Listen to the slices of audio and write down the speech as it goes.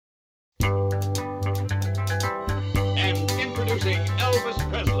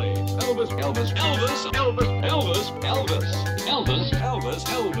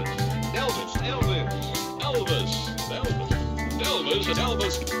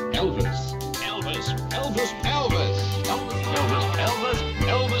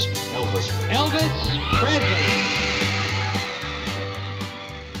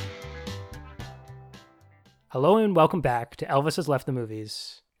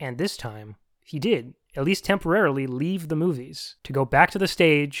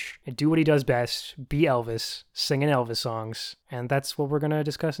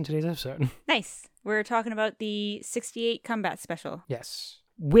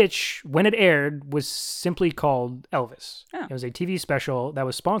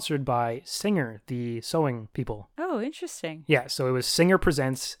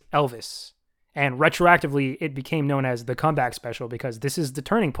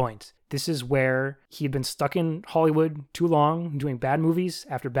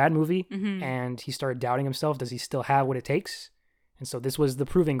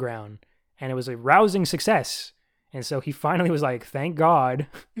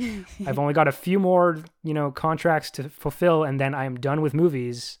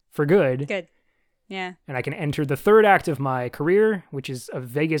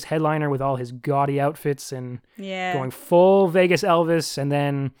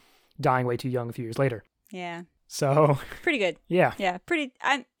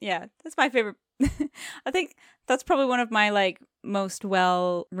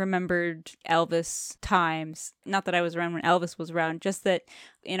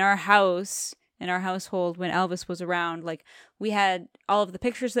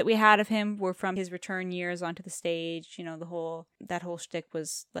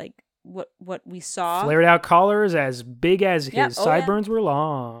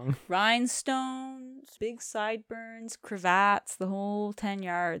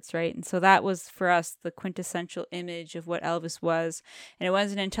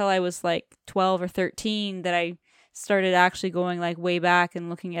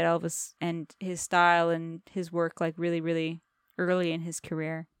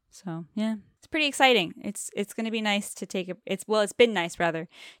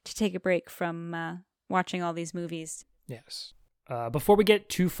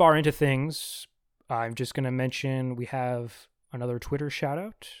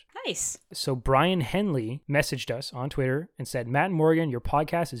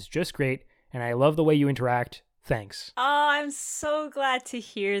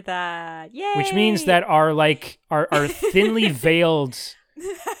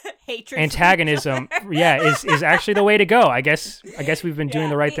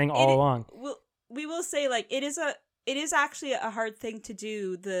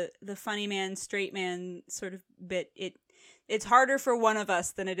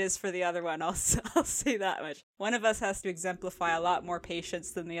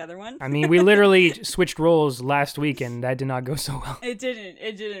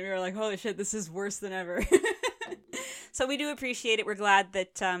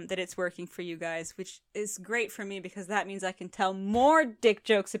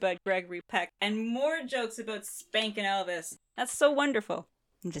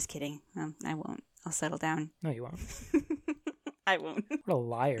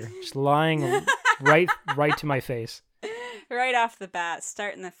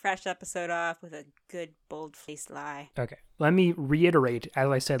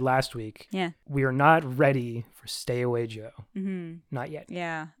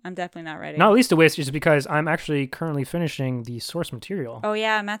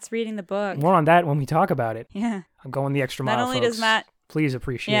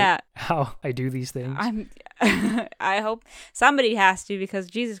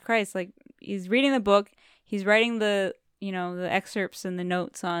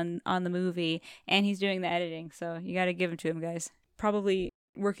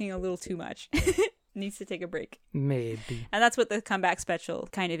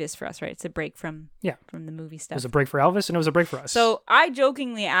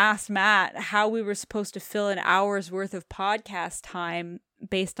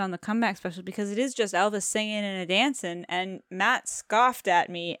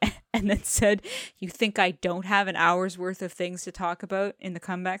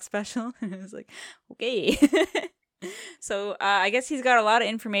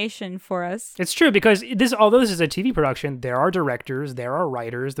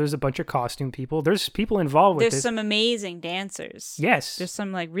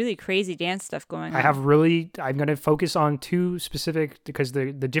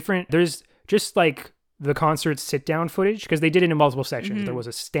the concert sit-down footage, because they did it in multiple sections. There was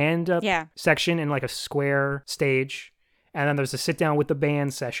a stand-up Yeah. section in like a square stage, and then there's a sit-down with the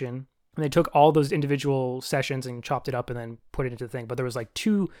band session. And they took all those individual sessions and chopped it up and then put it into the thing. But there was like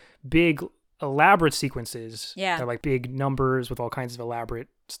two big elaborate sequences. Yeah. They're like big numbers with all kinds of elaborate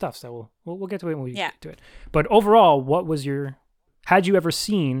stuff. So we'll get to it when we Yeah. get to it. But overall, had you ever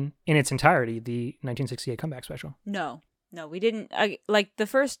seen in its entirety the 1968 comeback special? No, we didn't. Like the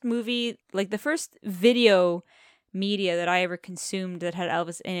first movie, like the first video media that I ever consumed that had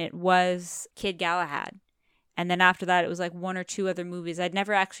Elvis in it was Kid Galahad. And then after that, it was like one or two other movies. I'd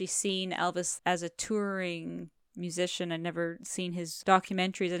never actually seen Elvis as a touring musician. I'd never seen his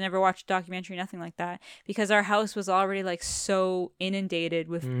documentaries. I'd never watched a documentary, nothing like that. Because our house was already like so inundated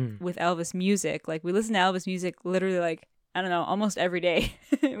with Elvis music. Like we listened to Elvis music literally like, I don't know, almost every day.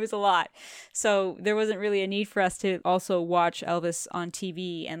 It was a lot. So there wasn't really a need for us to also watch Elvis on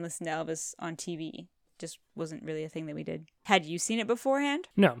TV and listen to Elvis on TV. Just wasn't really a thing that we did. Had you seen it beforehand?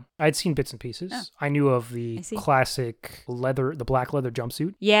 No, I'd seen bits and pieces. Oh. I knew of the I see. classic the black leather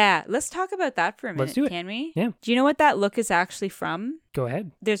jumpsuit. Yeah, let's talk about that for a minute. Let's do it. Can we? Yeah. Do you know what that look is actually from? Go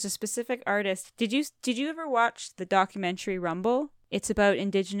ahead. There's a specific artist. Did you ever watch the documentary Rumble? It's about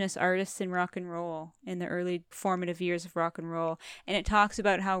indigenous artists in rock and roll in the early formative years of rock and roll. And it talks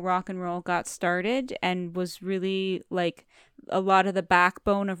about how rock and roll got started and was really like a lot of the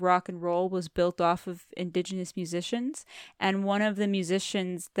backbone of rock and roll was built off of indigenous musicians. And one of the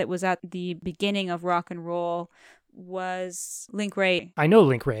musicians that was at the beginning of rock and roll was Link Wray. I know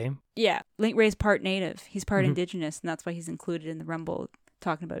Link Wray. Yeah, Link Wray's part native. He's part indigenous, and that's why he's included in the Rumble,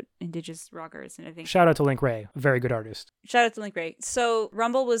 talking about indigenous rockers and everything. Shout out to Link Wray, a very good artist. Shout out to Link Wray. So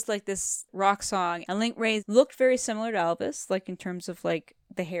Rumble was like this rock song, and Link Wray looked very similar to Elvis, like in terms of like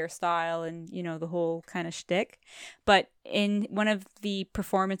the hairstyle and, you know, the whole kind of shtick. But in one of the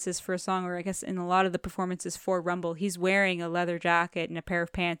performances for a song, or I guess in a lot of the performances for Rumble, he's wearing a leather jacket and a pair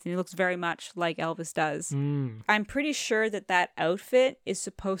of pants, and he looks very much like Elvis does. I'm pretty sure that that outfit is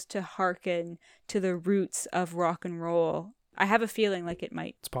supposed to hearken to the roots of rock and roll. I have a feeling like it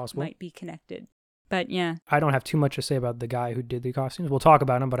It's possible. might be connected. But yeah. I don't have too much to say about the guy who did the costumes. We'll talk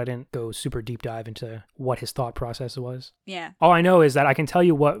about him, but I didn't go super deep dive into what his thought process was. Yeah. All I know is that I can tell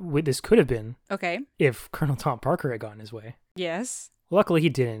you what this could have been Okay. if Colonel Tom Parker had gotten his way. Yes. Luckily, he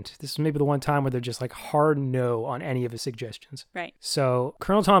didn't. This is maybe the one time where they're just like hard no on any of his suggestions. Right. So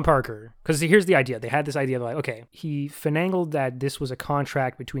Colonel Tom Parker, because here's the idea. They had this idea like, okay, he finangled that this was a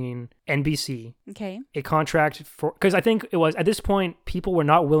contract between NBC, Okay. a contract for, because I think it was, at this point, people were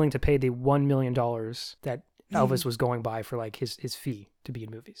not willing to pay the $1 million that Elvis was going by for like his fee to be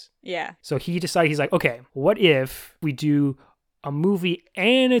in movies. Yeah. So he decided, he's like, okay, what if we do a movie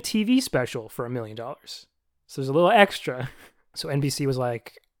and a TV special for $1 million? So there's a little extra. So NBC was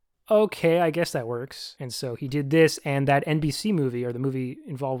like, okay, I guess that works. And so he did this, and that NBC movie, or the movie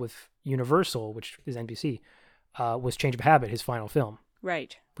involved with Universal, which is NBC, was Change of Habit, his final film,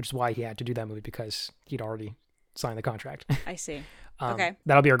 Right. which is why he had to do that movie, because he'd already signed the contract. I see. Okay.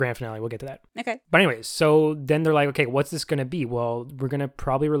 That'll be our grand finale. We'll get to that. Okay. But anyways, so then they're like, okay, what's this going to be? Well, we're going to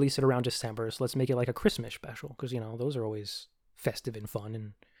probably release it around December, so let's make it like a Christmas special, because, you know, those are always festive and fun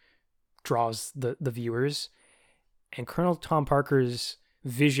and draws the viewers. And Colonel Tom Parker's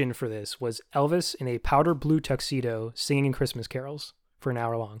vision for this was Elvis in a powder blue tuxedo singing Christmas carols for an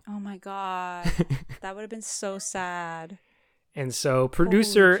hour long. Oh my God. That would have been so sad. And so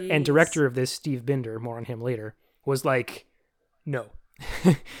producer and jeez. director of this, Steve Binder, more on him later, was like, no.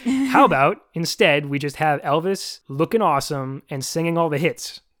 How about instead we just have Elvis looking awesome and singing all the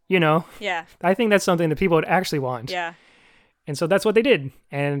hits? You know, Yeah. I think that's something that people would actually want. Yeah. And so that's what they did.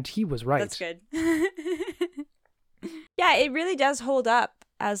 And he was right. That's good. Yeah, it really does hold up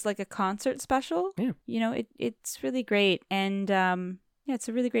as like a concert special. Yeah. You know, it's really great. And yeah, it's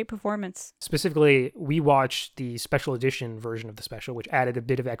a really great performance. Specifically, we watched the special edition version of the special, which added a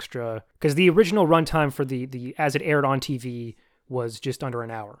bit of extra, because the original runtime for the as it aired on TV was just under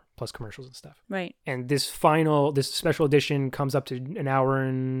an hour, plus commercials and stuff. Right. And this special edition comes up to an hour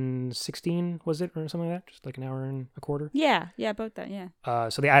and 16, was it? Or something like that? Just like an hour and a quarter. Yeah. Yeah, about that. Yeah.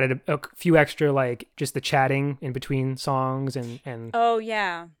 So they added a few extra, like just the chatting in between songs and Oh,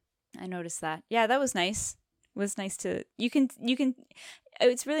 yeah. I noticed that. Yeah, that was nice. It was nice to, you can,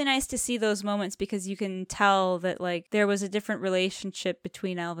 it's really nice to see those moments because you can tell that like there was a different relationship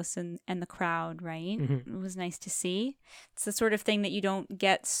between Elvis and the crowd, right? Mm-hmm. It was nice to see. It's the sort of thing that you don't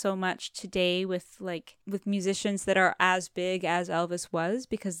get so much today with musicians that are as big as Elvis was,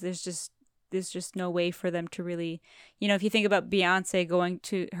 because there's just no way for them to really, you know, if you think about Beyonce going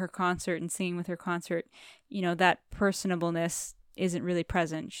to her concert and singing with her concert, you know, that personableness isn't really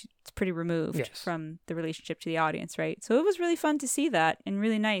present. It's pretty removed Yes. from the relationship to the audience, right? So it was really fun to see that and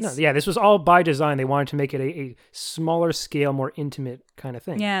really nice. No, yeah, this was all by design. They wanted to make it a smaller scale, more intimate kind of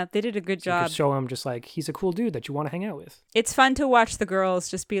thing. Yeah, they did a good So you job. could show him just like, he's a cool dude that you want to hang out with. It's fun to watch the girls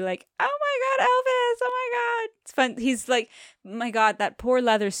just be like, oh my God, Elvis, oh my God. It's fun. He's like, my God, that poor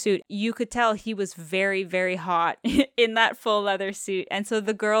leather suit. You could tell he was very, very hot in that full leather suit. And so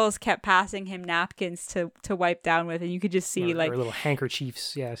the girls kept passing him napkins to wipe down with. And you could just see Or little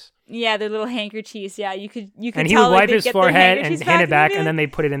handkerchiefs, yes. yeah, their little handkerchiefs. Yeah, you could And he tell would like, wipe they'd his get their forehead and handkerchiefs hand back it back, they'd be and then like,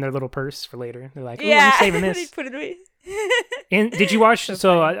 they put it in their little purse for later. They're like, "Ooh, yeah, I'm saving they this." put it away. And did you watch? So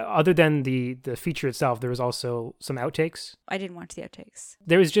So, funny. other than the feature itself, there was also some outtakes. I didn't watch the outtakes.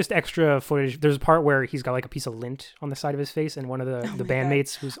 There was just extra footage. There's a part where he's got like a piece of lint on the side of his face, and one of the my God.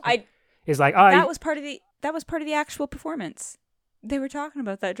 bandmates I- is like, That was part of the actual performance. They were talking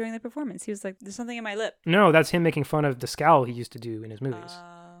about that during the performance. He was like, "There's something in my lip." no, that's him making fun of the scowl he used to do in his movies.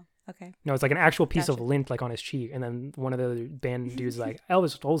 Okay. No, it's like an actual piece of Gotcha. lint like on his cheek, and then one of the band dudes like,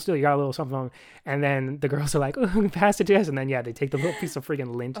 Elvis, hold still, you got a little something on him. And then the girls are like, oh, pass it to us, and then yeah, they take the little piece of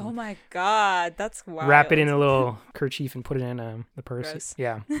freaking lint Oh and my God, that's wild. wrap it in a little kerchief and put it in the purse. Gross.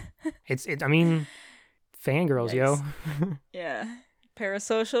 Yeah, I mean, fangirls, yo. Yeah.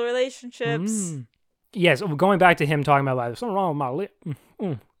 Parasocial relationships. Mm. Yes, going back to him talking about like, there's something wrong with my lip.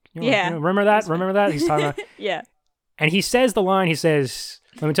 Yeah. Remember that? Remember that? He's talking about, Yeah. and he says the line. He says,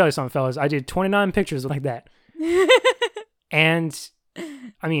 "Let me tell you something, fellas. I did 29 pictures like that." And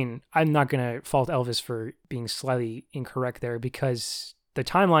I mean, I'm not gonna fault Elvis for being slightly incorrect there because the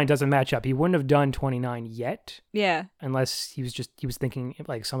timeline doesn't match up. He wouldn't have done 29 yet Yeah. unless he was thinking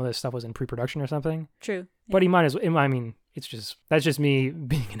like some of this stuff was in pre-production or something. True. But he might as well. I mean, that's just me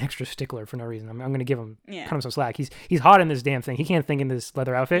being an extra stickler for no reason. I'm gonna give him Yeah. kind of some slack. He's hot in this damn thing. He can't think in this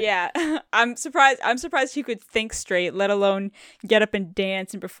leather outfit. Yeah. I'm surprised he could think straight, let alone get up and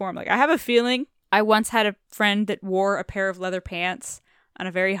dance and perform. Like, I have a feeling I once had a friend that wore a pair of leather pants on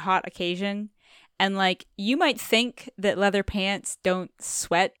a very hot occasion. And like, you might think that leather pants don't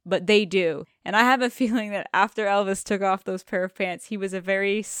sweat, but they do. And I have a feeling that after Elvis took off those pair of pants, he was a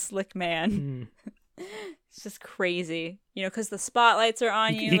very slick man. Mm. It's just crazy, you know, because the spotlights are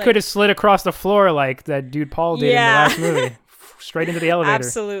on you. He like- could have slid across the floor like that dude Paul did Yeah. in the last movie, straight into the elevator.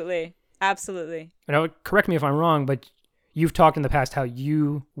 Absolutely. Now, correct me if I'm wrong, but you've talked in the past how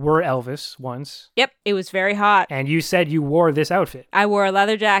you were Elvis once, Yep, it was very hot. and you said you wore this outfit. I wore a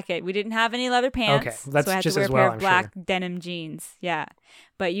leather jacket. We didn't have any leather pants. Okay, that's so I had just to wear as a pair well, of I'm black denim jeans. Yeah.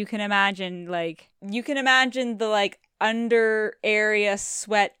 But you can imagine the like under area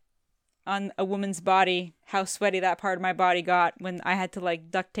sweat on a woman's body, how sweaty that part of my body got when I had to like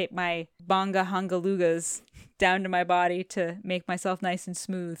duct tape my bonga hungalugas down to my body to make myself nice and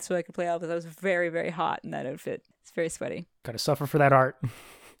smooth so I could play Elvis. I was very, very hot in that outfit. It's very sweaty. Gotta suffer for that art. Of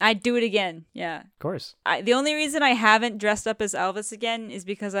I'd do it again. Yeah. course. The only reason I haven't dressed up as Elvis again is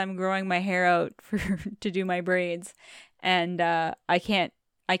because I'm growing my hair out to do my braids, and I can't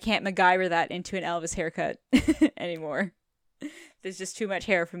MacGyver that into an Elvis haircut anymore. There's just too much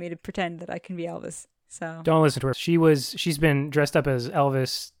hair for me to pretend that I can be Elvis. So Don't listen to her. She's been dressed up as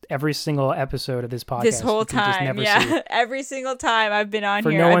Elvis every single episode of this podcast. this whole You can just time, never see yeah, it. every single time I've been on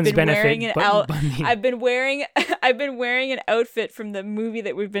For here, no I've one's been benefit, wearing an but me. I've been wearing an outfit from the movie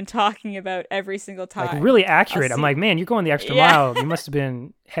that we've been talking about every single time. Like really accurate. I'll I'm see- like, man, you're going the extra Yeah. mile. You must have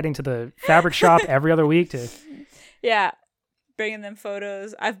been heading to the fabric shop every other week to. Yeah. Bringing them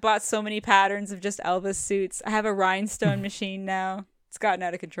photos. I've bought so many patterns of just Elvis suits. I have a rhinestone machine now. It's gotten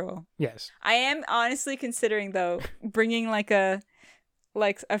out of control. Yes. I am honestly considering though bringing like a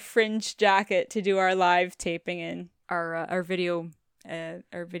fringe jacket to do our live taping in our video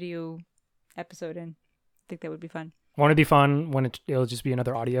episode in. I think that would be fun. Won't it be fun when it'll just be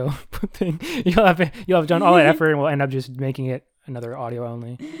another audio thing? You'll have done all that effort and we'll end up just making it another audio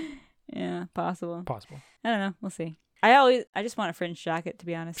only. Yeah, possible. Possible. I don't know. We'll see. I just want a fringe jacket, to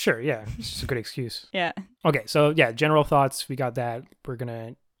be honest. Sure, yeah. It's just a good excuse. Yeah. Okay, so yeah, general thoughts. We got that. We're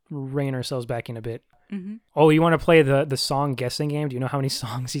gonna rein ourselves back in a bit. Mm-hmm. Oh, you want to play the song guessing game? Do you know how many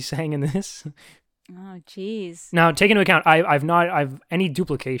songs he sang in this? Oh, jeez. Now, take into account, I've any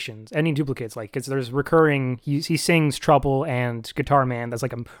duplicates, like, because there's recurring, he sings Trouble and Guitar Man, that's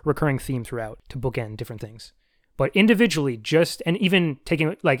like a recurring theme throughout to bookend different things. But individually, and even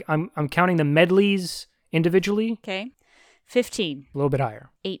taking, like, I'm counting the medleys individually, Okay. 15. a little bit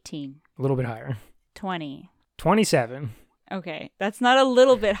higher, 18. a little bit higher. 20. 27. Okay. That's not a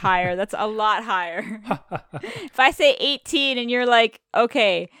little bit higher. That's a lot higher. If I say 18 and you're like,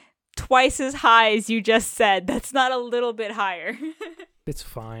 okay, twice as high as you just said, that's not a little bit higher. It's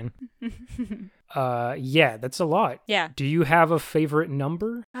fine. Yeah, that's a lot. Yeah. Do you have a favorite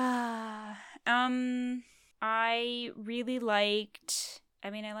number? I really liked. I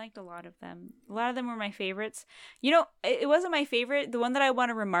mean, I liked a lot of them. A lot of them were my favorites. You know, it wasn't my favorite. The one that I want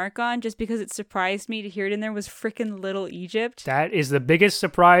to remark on, just because it surprised me to hear it in there, was frickin' Little Egypt. That is the biggest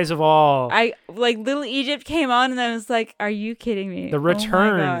surprise of all. Little Egypt came on, and I was like, "Are you kidding me?" The Oh my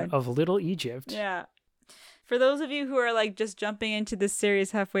return God. of Little Egypt. Yeah. For those of you who are like just jumping into this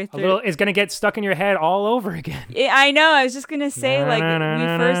series halfway through, It's gonna get stuck in your head all over again. I know. I was just gonna say, like, we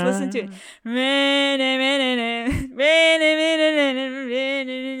first listened to it.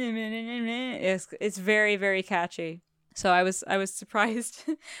 It's very, very catchy. So I was surprised,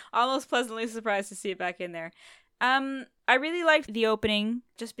 almost pleasantly surprised to see it back in there. I really liked the opening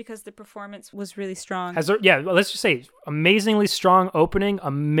just because the performance was really strong. Let's just say amazingly strong opening,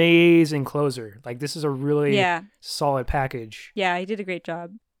 amazing closer. Like this is a really solid package. Yeah, he did a great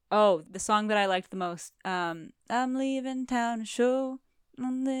job. Oh, the song that I liked the most. I'm leaving town to show.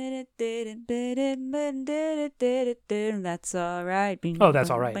 That's all right. Oh, that's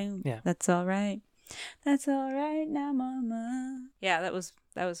all right. Yeah. That's all right. That's all right now, mama. Yeah, that was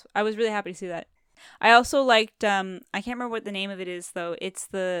I was really happy to see that. I also liked I can't remember what the name of it is though. It's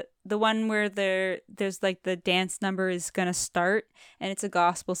the one where there's like the dance number is gonna start and it's a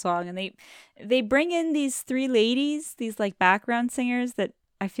gospel song, and they bring in these three ladies, these like background singers that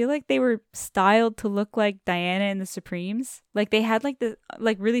I feel like they were styled to look like Diana and the Supremes. Like they had like the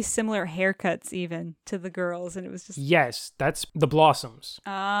really similar haircuts even to the girls, and it was just Yes, that's the Blossoms.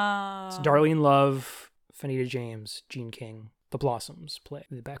 Oh. It's Darlene Love, Fanita James, Gene King. The Blossoms play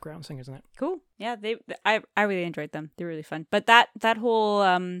the background singers in it. Cool. Yeah, I really enjoyed them. They were really fun. But that whole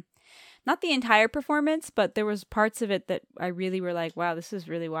not the entire performance, but there was parts of it that I really were like, wow, this is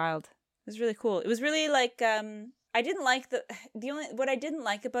really wild. It was really cool. It was really like I didn't like what I didn't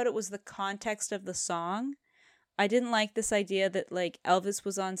like about it was the context of the song. I didn't like this idea that like Elvis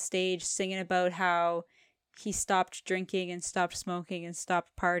was on stage singing about how he stopped drinking and stopped smoking and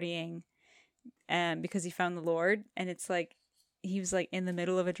stopped partying because he found the Lord, and it's like he was like in the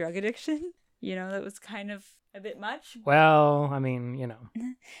middle of a drug addiction. You know, that was kind of a bit much. Well, I mean, you know.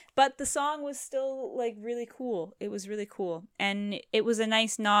 But the song was still like really cool. It was really cool. And it was a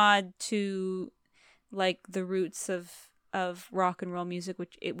nice nod to like the roots of rock and roll music,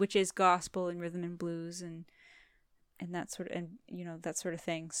 which is gospel and rhythm and blues and that sort of, and you know, that sort of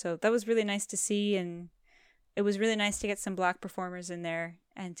thing. So that was really nice to see, and it was really nice to get some black performers in there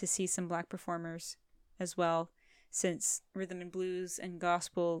and to see some black performers as well, since rhythm and blues and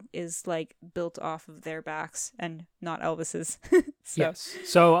gospel is like built off of their backs and not Elvis's. Yes.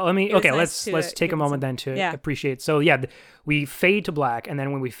 So let's take a moment then to Yeah. appreciate. So yeah, we fade to black, and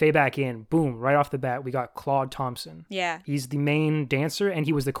then when we fade back in, boom, right off the bat, we got Claude Thompson. Yeah. He's the main dancer, and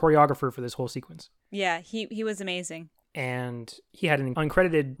he was the choreographer for this whole sequence. Yeah, he was amazing. And he had an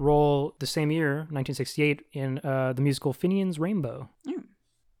uncredited role the same year, 1968, in the musical Finian's Rainbow.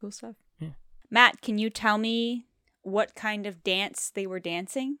 Cool stuff. Yeah. Matt, can you tell me what kind of dance they were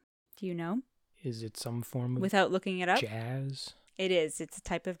dancing? Do you know? Is it some form of Without looking it up? jazz? It is. It's a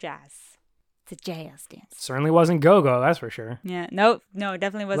type of jazz. It's a jazz dance. Certainly wasn't go-go, that's for sure. Yeah. No, it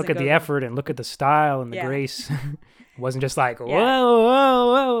definitely wasn't. Look at the go-go. effort and look at the style and the Yeah. grace. It wasn't just like, whoa, Yeah.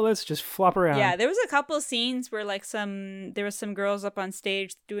 whoa, let's just flop around. Yeah, there was a couple of scenes where like there was some girls up on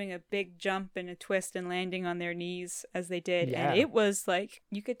stage doing a big jump and a twist and landing on their knees as they did. Yeah. And it was like,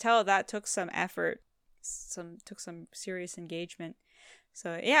 you could tell that took some effort, took some serious engagement.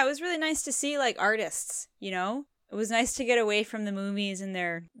 So yeah, it was really nice to see like artists, you know? It was nice to get away from the movies and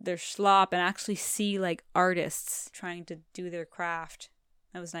their schlop and actually see like artists trying to do their craft.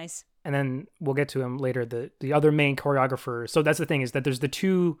 That was nice. And then we'll get to him later, the other main choreographer. So that's the thing, is that there's the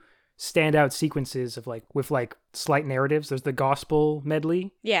two standout sequences of like with like slight narratives. There's the gospel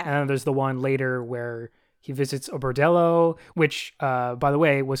medley. Yeah. And then there's the one later where he visits a bordello, which by the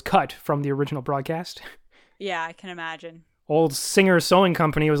way was cut from the original broadcast. Yeah, I can imagine. Old Singer Sewing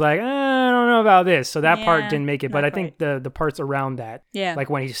Company was like, I don't know about this. So that part Yeah, didn't make it. But not I think the parts around that, Yeah. like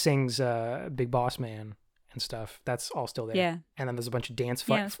when he sings Big Boss Man and stuff, that's all still there. Yeah. And then there's a bunch of dance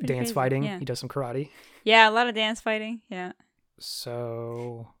Yeah, it's pretty crazy. fighting. Yeah. He does some karate. Yeah, a lot of dance fighting. Yeah.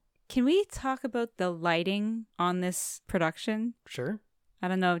 So Can we talk about the lighting on this production? sure. I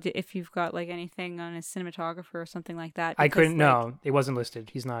don't know if you've got like anything on a cinematographer or something like that. I because, couldn't. like, No, it wasn't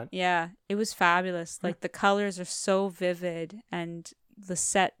listed. He's not. Yeah, it was fabulous. Like the colors are so vivid and the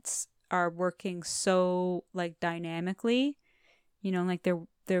sets are working so like dynamically. You know, like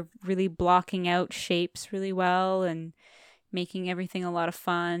they're really blocking out shapes really well and making everything a lot of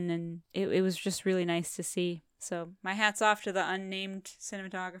fun, and it was just really nice to see. So my hat's off to the unnamed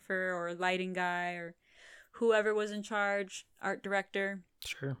cinematographer or lighting guy or whoever was in charge, art director.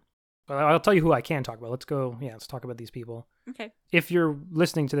 Sure. Well, I'll tell you who I can talk about. Let's talk about these people. Okay. If you're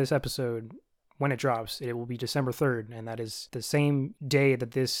listening to this episode when it drops, it will be December 3rd, and that is the same day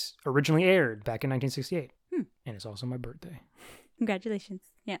that this originally aired back in 1968. And it's also my birthday. Congratulations.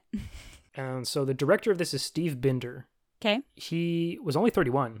 Yeah. And so the director of this is Steve Binder. Okay. He was only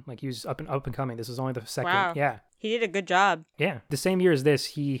 31. Like, he was up and coming. This was only the second. Wow. Yeah. He did a good job. Yeah. The same year as this,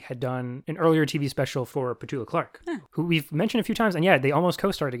 he had done an earlier TV special for Petula Clark, who we've mentioned a few times. And yeah, they almost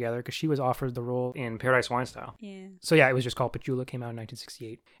co-starred together because she was offered the role in Paradise Wine Style. Yeah. So yeah, it was just called Petula, came out in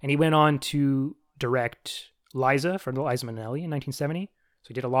 1968. And he went on to direct Liza for Liza Minnelli in 1970. So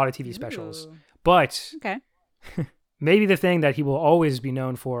he did a lot of TV specials. Ooh. But Okay. maybe the thing that he will always be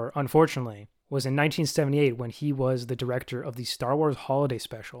known for, unfortunately, was in 1978 when he was the director of the Star Wars Holiday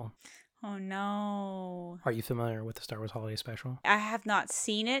Special. Oh, no. Are you familiar with the Star Wars Holiday Special? I have not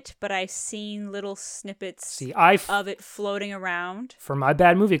seen it, but I've seen little snippets See, of it floating around. for my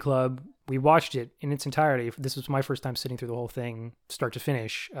Bad Movie Club, we watched it in its entirety. This was my first time sitting through the whole thing, start to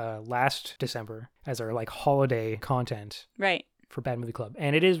finish, last December as our like holiday content Right. for Bad Movie Club.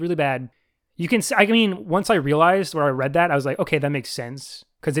 And it is really bad. You can, I mean, once I realized or I read that, I was like, okay, that makes sense.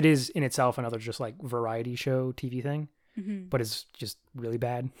 Because it is in itself another just like variety show TV thing, but it's just really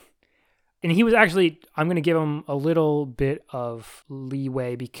bad. And he was actually, I'm going to give him a little bit of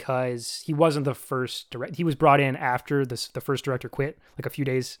leeway because he wasn't the first director. He was brought in after the first director quit, like a few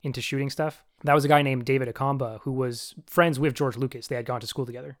days into shooting stuff. That was a guy named David Akamba who was friends with George Lucas. They had gone to school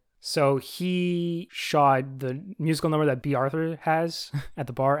together. So he shot the musical number that B. Arthur has at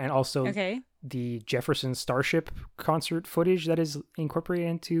the bar and also the Jefferson Starship concert footage that is incorporated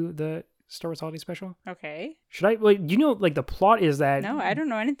into the Star Wars Holiday Special. Okay. Should I, well, you know, like the plot is that... No, I don't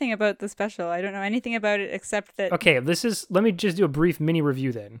know anything about the special. I don't know anything about it except that... Okay, let me just do a brief mini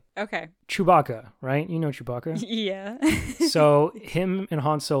review then. Okay. Chewbacca, right? You know Chewbacca? Yeah. So him and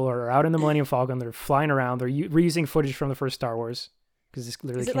Han Solo are out in the Millennium Falcon. They're flying around. They're reusing footage from the first Star Wars. Because this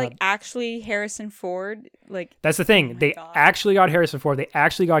literally Is it came like out. actually Harrison Ford? Like, That's the thing. They God. actually got Harrison Ford. They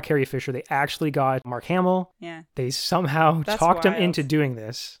actually got Carrie Fisher. They actually got Mark Hamill. yeah. They somehow That's talked him wild. into doing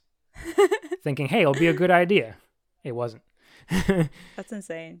this, thinking, hey, it'll be a good idea. It wasn't. That's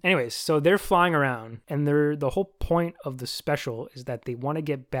insane. Anyways, so they're flying around, and the whole point of the special is that they want to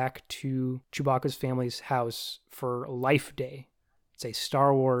get back to Chewbacca's family's house for Life Day. It's a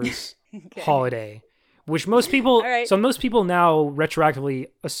Star Wars holiday, which most people, All right. so most people now retroactively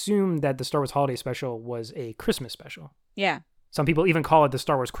assume that the Star Wars Holiday Special was a Christmas special. Yeah. Some people even call it the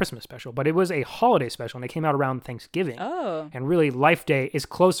Star Wars Christmas Special, but it was a holiday special, and it came out around Thanksgiving. Oh. And really, Life Day is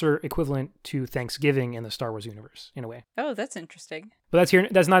closer equivalent to Thanksgiving in the Star Wars universe, in a way. Oh, that's interesting. But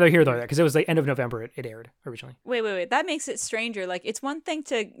that's neither here nor there, because it was the end of November it aired originally. Wait. That makes it stranger. Like, it's one thing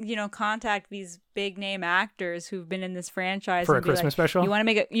to, contact these big name actors who've been in this franchise For a and be Christmas like, special? You want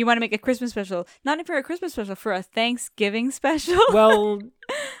to make a Christmas special, not for a Christmas special, for a Thanksgiving special. Well,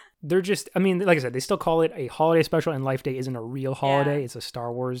 they're just, I mean, like I said, they still call it a holiday special, and Life Day isn't a real holiday. Yeah. It's a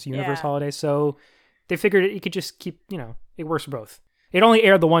Star Wars universe Yeah. holiday. So they figured it could just keep, it works for both. It only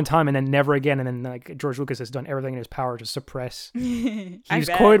aired the one time and then never again. And then like George Lucas has done everything in his power to suppress. He was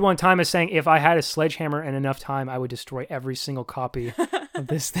quoted one time as saying, if I had a sledgehammer and enough time, I would destroy every single copy of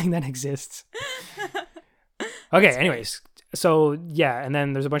this thing that exists. Okay, anyways. So yeah, and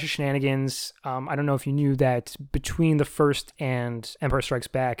then there's a bunch of shenanigans. I don't know if you knew that between the first and Empire Strikes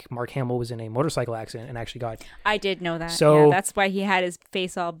Back, Mark Hamill was in a motorcycle accident and actually got... I did know that. So- yeah, that's why he had his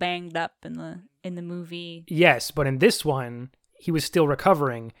face all banged up in the movie. Yes, but in this one, he was still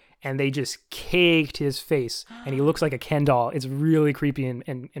recovering, and they just caked his face, and he looks like a Ken doll. It's really creepy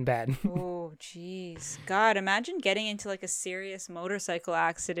and bad. Oh, jeez. God, imagine getting into like a serious motorcycle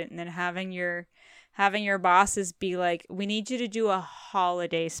accident and then having your bosses be like, we need you to do a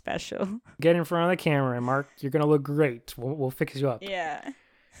holiday special. Get in front of the camera, and Mark, you're gonna look great. We'll fix you up. Yeah.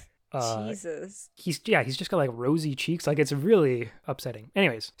 Jesus. He's just got like rosy cheeks. Like, it's really upsetting.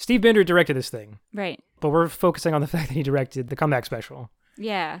 Anyways, Steve Binder directed this thing, Right. but we're focusing on the fact that he directed the comeback special,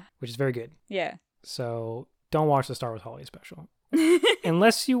 Yeah. which is very good. Yeah. So don't watch the Star Wars Holiday Special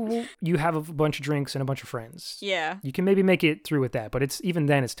unless you have a bunch of drinks and a bunch of friends. Yeah. You can maybe make it through with that, but even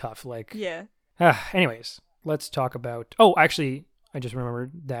then it's tough. Like, Yeah. anyways, let's talk about... Oh, actually, I just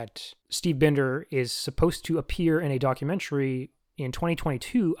remembered that Steve Binder is supposed to appear in a documentary in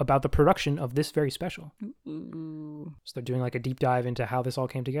 2022 about the production of this very special. Ooh. So they're doing like a deep dive into how this all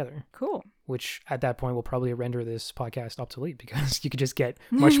came together, Cool. which at that point will probably render this podcast obsolete because you could just get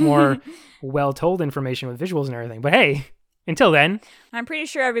much more well-told information with visuals and everything. But hey, until then... I'm pretty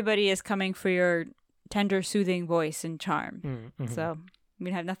sure everybody is coming for your tender, soothing voice and charm. Mm-hmm. So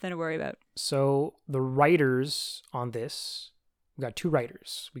we have nothing to worry about. So the writers on this, we got 2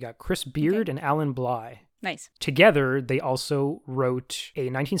 writers. We got Chris Beard and Alan Bly. Nice. Together, they also wrote a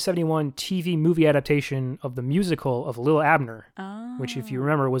 1971 TV movie adaptation of the musical of Lil Abner, Oh. which, if you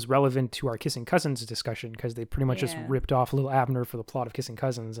remember, was relevant to our Kissing Cousins discussion because they pretty much just Yeah. ripped off Lil Abner for the plot of Kissing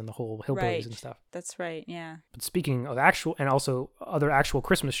Cousins and the whole Hillbillies Right. and stuff. That's right. Yeah. But speaking of actual and also other actual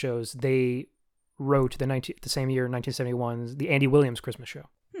Christmas shows, they wrote the same year, 1971, the Andy Williams Christmas show.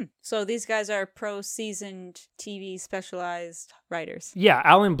 So these guys are pro-seasoned TV specialized writers. Yeah,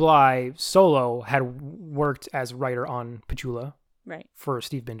 Alan Bly solo had worked as writer on Petula Right. for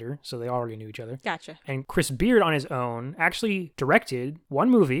Steve Binder, so they already knew each other. Gotcha. And Chris Beard on his own actually directed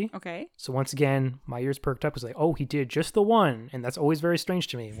one movie. Okay. So once again, my ears perked up. It was like, oh, he did just the one. And that's always very strange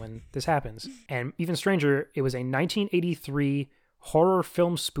to me when this happens. And even stranger, it was a 1983 horror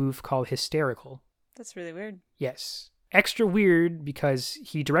film spoof called Hysterical. That's really weird. Yes. Extra weird because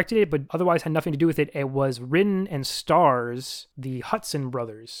he directed it, but otherwise had nothing to do with it. It was written and stars the Hudson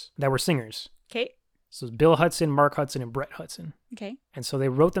brothers that were singers. Okay. So it's Bill Hudson, Mark Hudson, and Brett Hudson. Okay. And so they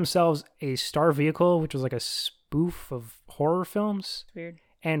wrote themselves a star vehicle, which was like a spoof of horror films. It's weird.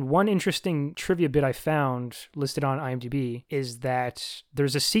 And one interesting trivia bit I found listed on IMDb is that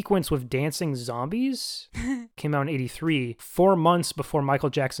there's a sequence with dancing zombies, came out in 83, 4 months before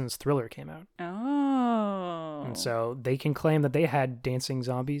Michael Jackson's Thriller came out. Oh. And so they can claim that they had dancing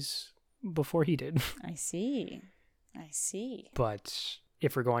zombies before he did. I see. I see. But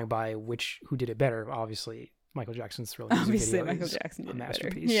if we're going by who did it better, obviously Michael Jackson's Thriller music Obviously, video Michael is Jackson a did it better.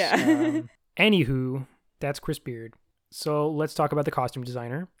 masterpiece. Yeah. Anywho, that's Chris Beard. So let's talk about the costume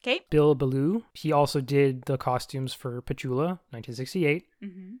designer, Okay. Bill Ballou. He also did the costumes for Petula, 1968.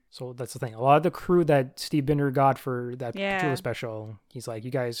 Mm-hmm. So that's the thing. A lot of the crew that Steve Binder got for that Yeah. Petula special, he's like,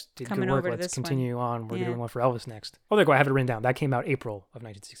 you guys did Coming good work. over to Let's this one." continue on. We're Yeah. doing one for Elvis next. Oh, there you go. I have it written down. That came out April of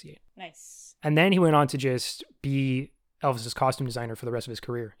 1968. Nice. And then he went on to just be Elvis's costume designer for the rest of his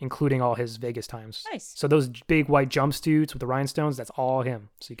career, including all his Vegas times. Nice. So those big white jumpsuits with the rhinestones, that's all him.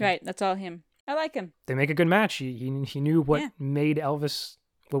 So you can, Right. That's all him. I like him. they make a good match. He knew what Yeah. made Elvis,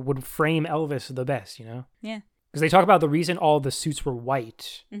 what would frame Elvis the best, you know? Yeah. Because they talk about the reason all the suits were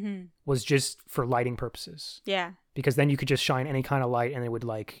white Mm-hmm. was just for lighting purposes. Yeah. Because then you could just shine any kind of light and it would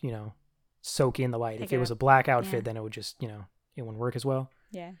soak in the light. Pick If it it was up. a black outfit, Yeah. then it would just, it wouldn't work as well.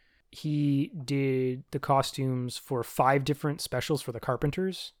 Yeah. He did the costumes for 5 different specials for the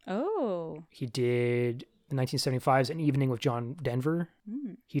Carpenters. Oh. He did the 1975's An Evening with John Denver.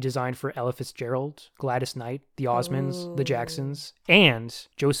 Mm. He designed for Ella Fitzgerald, Gladys Knight, the Osmonds, the Oh. Jacksons, and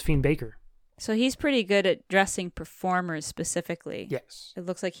Josephine Baker. So he's pretty good at dressing performers specifically. Yes. It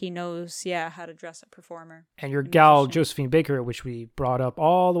looks like he knows, how to dress a performer. And your A gal, musician. Josephine Baker, which we brought up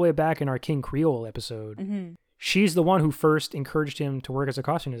all the way back in our King Creole episode, Mm-hmm. she's the one who first encouraged him to work as a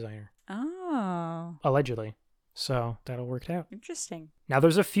costume designer, Oh. allegedly. So that all worked out. Interesting. Now,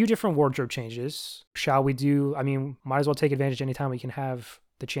 there's a few different wardrobe changes. Shall we might as well take advantage anytime we can have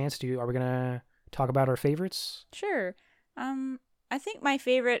the chance to. Are we going to talk about our favorites? Sure. I think my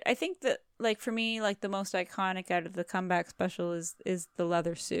favorite, that, for me, the most iconic out of the comeback special is the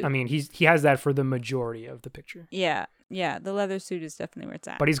leather suit. I mean, he has that for the majority of the picture. Yeah. Yeah. The leather suit is definitely where it's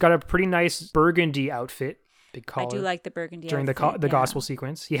at. But he's got a pretty nice burgundy outfit, big collar. I do like the burgundy during outfit, the yeah. gospel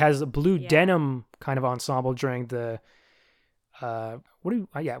sequence. He has a blue Yeah. denim kind of ensemble during the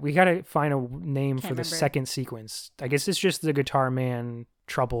we gotta find a name Can't for the remember. second sequence. I guess it's just the Guitar Man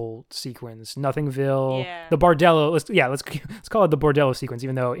trouble sequence, Nothingville, Yeah. the Bordello. Let's call it the Bordello sequence,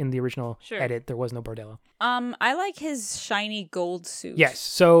 even though in the original Sure. edit there was no Bordello. I like his shiny gold suit. Yes,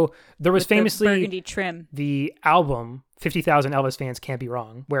 so there was with the famously burgundy trim. the album 50,000 Elvis Fans Can't Be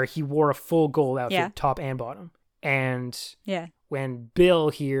Wrong, where he wore a full gold outfit, Yeah. top and bottom, and Yeah. when Bill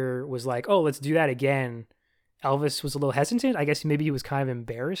here was like, oh, let's do that again, Elvis was a little hesitant. I guess maybe he was kind of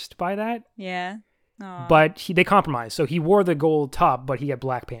embarrassed by that. Yeah. Aw, But they compromised. So he wore the gold top, but he had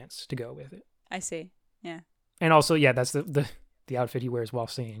black pants to go with it. I see. Yeah. And also, yeah, that's the outfit he wears while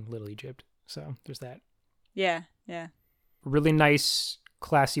singing Little Egypt. So there's that. Yeah. Yeah. Really nice,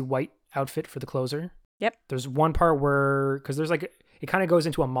 classy white outfit for the closer. Yep. There's one part where, because there's it kind of goes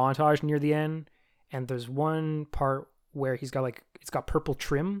into a montage near the end. And there's one part where he's got it's got purple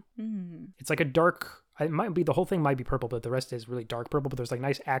trim. Mm. It's like a dark, the whole thing might be purple, but the rest is really dark purple. But there's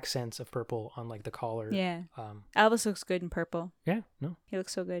nice accents of purple on the collar. Yeah. Elvis looks good in purple. Yeah, no. He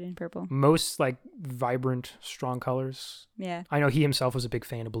looks so good in purple. Most vibrant, strong colors. Yeah. I know he himself was a big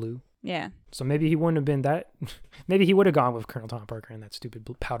fan of blue. Yeah. So maybe he wouldn't have been that. Maybe he would have gone with Colonel Tom Parker in that stupid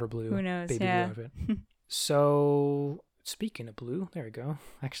powder blue Who knows? baby Yeah. blue outfit. So speaking of blue, there we go.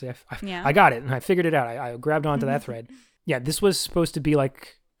 Actually, Yeah. I got it and I figured it out. I grabbed onto that thread. Yeah, this was supposed to be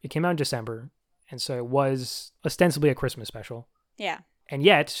like, it came out in December. And so it was ostensibly a Christmas special. Yeah. And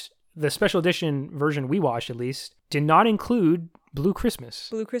yet, the special edition version we watched, at least, did not include Blue Christmas,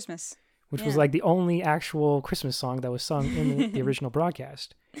 Blue Christmas. which Yeah. was like the only actual Christmas song that was sung in the original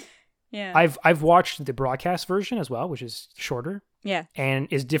broadcast. Yeah. I've watched the broadcast version as well, which is shorter Yeah. and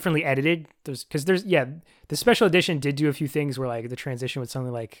is differently edited. The special edition did do a few things where like the transition was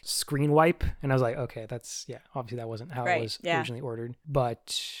something like screen wipe, and I was like, okay, obviously that wasn't how it Right, was yeah. originally ordered.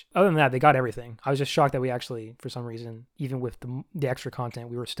 But other than that, they got everything. I was just shocked that we actually, for some reason, even with the extra content,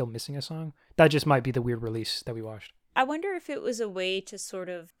 we were still missing a song. That just might be the weird release that we watched. I wonder if it was a way to sort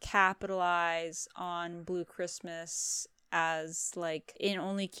of capitalize on Blue Christmas as like in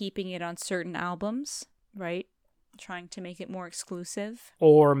only keeping it on certain albums, right? Trying to make it more exclusive.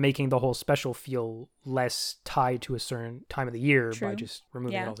 Or making the whole special feel less tied to a certain time of the year by True. just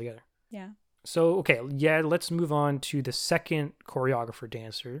removing it Yeah. altogether. Yeah. So, okay, yeah, let's move on to the second choreographer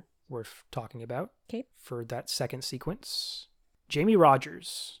dancer worth talking about. Okay. For that second sequence, Jamie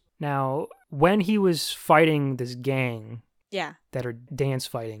Rogers. Now, when he was fighting this gang Yeah. that are dance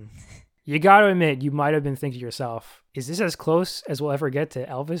fighting, you gotta admit, you might have been thinking to yourself, is this as close as we'll ever get to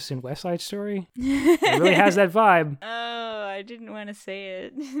Elvis in West Side Story? It really has that vibe. Oh, I didn't want to say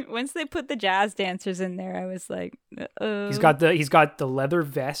it. Once they put the jazz dancers in there, I was like, oh. He's got the leather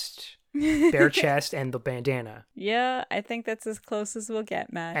vest, bare chest, and the bandana. Yeah, I think that's as close as we'll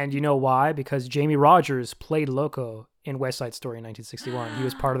get, Matt. And you know why? Because Jamie Rogers played Loco in West Side Story in 1961. He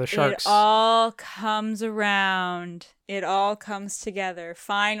was part of the Sharks. It all comes around. It all comes together.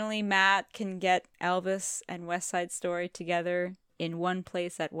 Finally, Matt can get Elvis and West Side Story together in one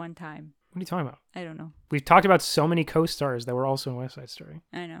place at one time. What are you talking about? I don't know. We've talked about so many co-stars that were also in West Side Story.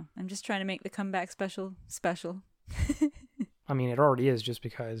 I know. I'm just trying to make the comeback special. I mean, it already is just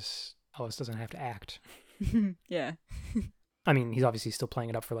because Elvis doesn't have to act. Yeah. I mean, he's obviously still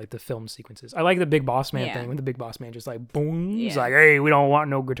playing it up for like the film sequences. I like the Big Boss Man Yeah. thing when the Big Boss Man just like boom. He's Yeah. like, hey, we don't want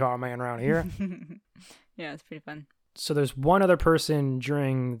no guitar man around here. Yeah, it's pretty fun. So there's one other person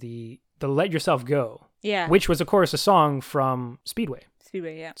during the Let Yourself Go, Yeah. which was of course a song from Speedway.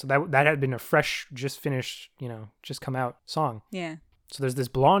 Speedway, yeah. So that had been a fresh, just finished, just come out song. Yeah. So there's this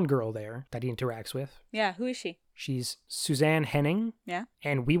blonde girl there that he interacts with. Yeah, who is she? She's Suzanne Henning, Yeah.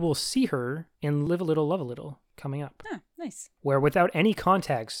 and we will see her in Live a Little, Love a Little coming up, Oh, nice. where without any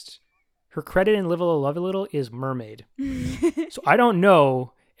context, her credit in Live a Little, Love a Little is Mermaid. So I don't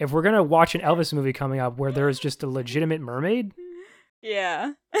know if we're going to watch an Elvis movie coming up where there is just a legitimate mermaid.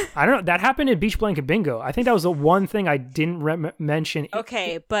 Yeah. I don't know. That happened in Beach Blanket Bingo. I think that was the one thing I didn't mention.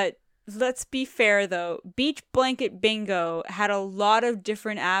 Okay, but let's be fair though. Beach Blanket Bingo had a lot of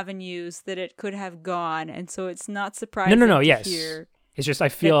different avenues that it could have gone, and so it's not surprising. No, to yes. hear It's just I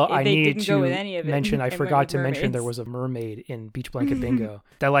feel that I they need didn't to go with any of it mention. I and went forgot with to mention there mermaids. was a mermaid in Beach Blanket Bingo.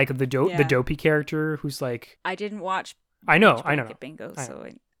 That like the Yeah. dopey character who's like, I didn't watch I know. Beach Blanket Bingo, I know. so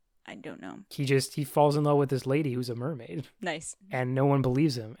I don't know. He falls in love with this lady who's a mermaid, Nice. and no one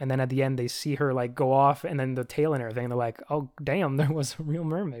believes him. And then at the end, they see her like go off, and then the tail and everything. They're like, "Oh, damn, there was a real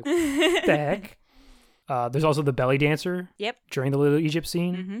mermaid." What the heck? There's also the belly dancer. Yep. During the Little Egypt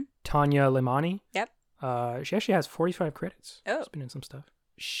scene, Mm-hmm. Tanya Limani. Yep. She actually has 45 credits. Oh. She's been in some stuff.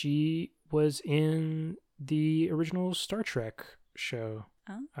 She was in the original Star Trek show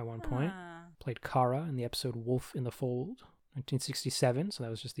at one point. Ah. Played Kara in the episode Wolf in the Fold, 1967. So that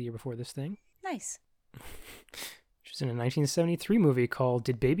was just the year before this thing. Nice. She was in a 1973 movie called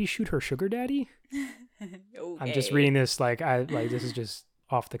 "Did Baby Shoot Her Sugar Daddy?" Okay. I'm just reading this like this is just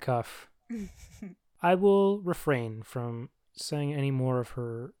off the cuff. I will refrain from saying any more of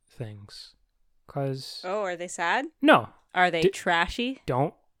her things, cause Oh, are they sad? no, Are they Di- trashy?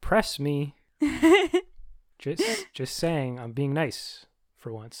 don't press me. Just saying, I'm being nice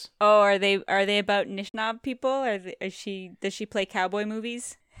for once. Oh, are they about Nishnab people? Does she play cowboy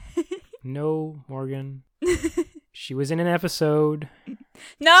movies? No, Morgan. She was in an episode.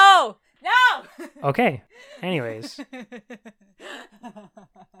 No! Okay. Anyways,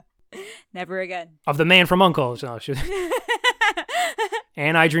 Never again. of The Man from U.N.C.L.E. No,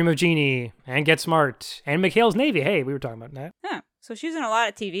 and I Dream of Jeannie, and Get Smart, and McHale's Navy. Hey, we were talking about that. Huh. So she's in a lot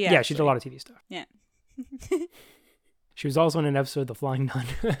of TV. Yeah, she did a lot of TV stuff. Yeah. She was also in an episode of The Flying Nun.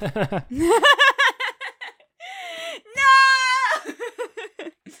 No!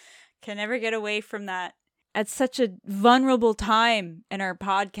 Can never get away from that. At such a vulnerable time in our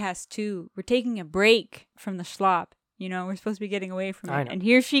podcast too. We're taking a break from the schlop. You know, we're supposed to be getting away from I it. know. And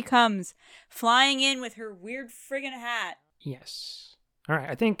here she comes, flying in with her weird friggin' hat. Yes. All right.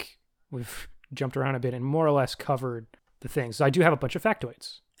 I think we've jumped around a bit and more or less covered the thing. So I do have a bunch of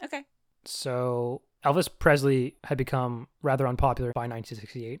factoids. Okay. So Elvis Presley had become rather unpopular by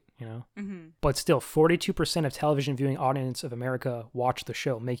 1968, Mm-hmm. but still 42% of television viewing audience of America watched the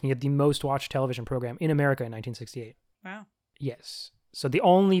show, making it the most watched television program in America in 1968. Wow. Yes. So the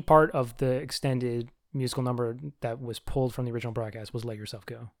only part of the extended musical number that was pulled from the original broadcast was Let Yourself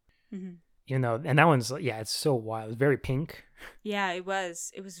Go. Mm-hmm. And that one's, it's so wild. It's very pink. Yeah, it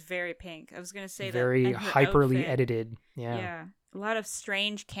was. It was very pink. I was going to say very that. And her hyperly outfit. edited. Yeah. A lot of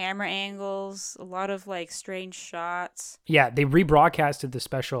strange camera angles, a lot of like strange shots. Yeah, they rebroadcasted the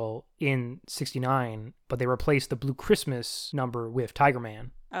special in 69, but they replaced the Blue Christmas number with Tiger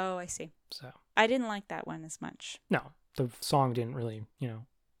Man. Oh, I see. So, I didn't like that one as much. no, the song didn't really,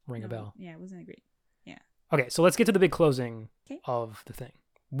 ring a bell. Yeah, it wasn't great. Okay, so let's get to the big closing Okay. of the thing.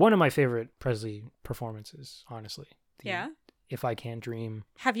 One of my favorite Presley performances, honestly. Yeah. If I Can Dream.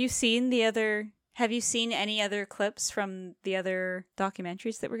 Have you seen any other clips from the other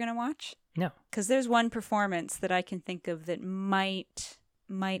documentaries that we're going to watch? No. Because there's one performance that I can think of that might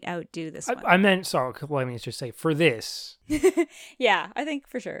outdo this one. I meant, sorry, let me just say, for this. Yeah, I think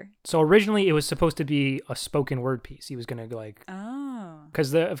for sure. So originally it was supposed to be a spoken word piece. He was going to Oh.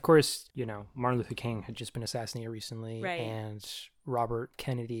 because of course, Martin Luther King had just been assassinated recently, Right. and Robert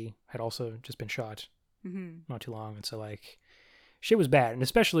Kennedy had also just been shot Mm-hmm. not too long. And so shit was bad, and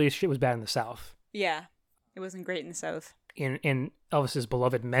especially shit was bad in the South. Yeah, it wasn't great in the South. In Elvis's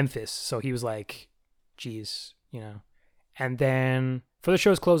beloved Memphis. So he was like, geez, And then for the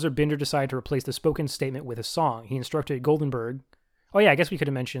show's closer, Binder decided to replace the spoken statement with a song. He instructed Goldenberg. Oh yeah, I guess we could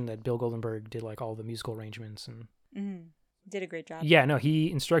have mentioned that Bill Goldenberg did all the musical arrangements and. Mm-hmm. Did a great job. Yeah, no, he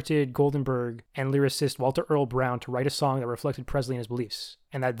instructed Goldenberg and lyricist Walter Earl Brown to write a song that reflected Presley and his beliefs.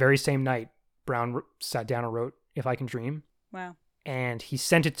 And that very same night, Brown sat down and wrote If I Can Dream. Wow. And he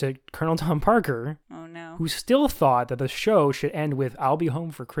sent it to Colonel Tom Parker, Oh no. who still thought that the show should end with I'll Be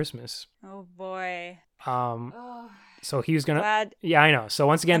Home for Christmas. Oh boy. So he was going to... Glad. Yeah, I know. So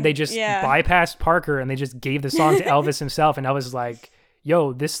once again, they just bypassed Parker and they just gave the song to Elvis himself. And Elvis was like,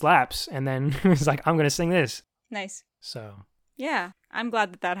 yo, this slaps. And then he was like, I'm going to sing this. Nice. So... Yeah, I'm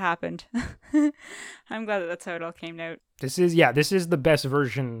glad that happened. I'm glad that that's how it all came out. This is the best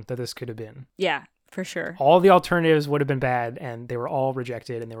version that this could have been. Yeah, for sure. All the alternatives would have been bad, and they were all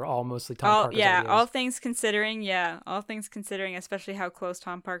rejected, and they were all mostly Tom Parker's ideas. All things considering, especially how close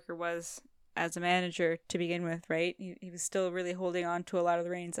Tom Parker was as a manager to begin with, right? He was still really holding on to a lot of the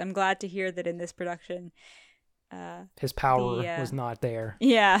reins. I'm glad to hear that in this production, his power was not there.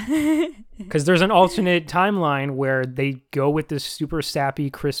 Yeah. Because there's an alternate timeline where they go with this super sappy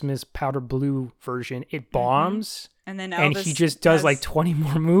Christmas powder blue version. It bombs. And then and he just does 20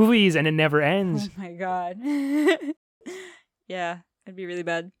 more movies and it never ends. Oh my God. Yeah, it'd be really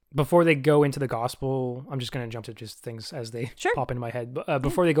bad. Before they go into the gospel, I'm just going to jump to just things as they pop into my head. But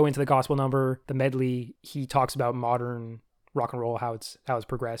before they go into the gospel number, the medley, he talks about modern rock and roll, how it's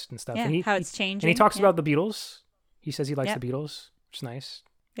progressed and stuff. Yeah, and how it's changing. And he talks about the Beatles. He says he likes the Beatles, which is nice.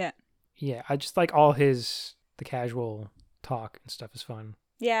 Yeah. Yeah, I just like all the casual talk and stuff is fun.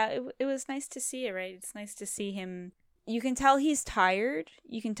 Yeah, it was nice to see it, right? It's nice to see him. You can tell he's tired.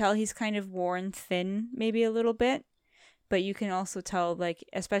 You can tell he's kind of worn thin maybe a little bit. But you can also tell,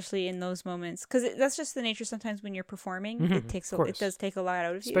 especially in those moments, because that's just the nature sometimes when you're performing. Mm-hmm, It does take a lot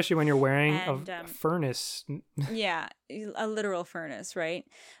out of you. Especially when you're wearing a furnace. Yeah, a literal furnace, right?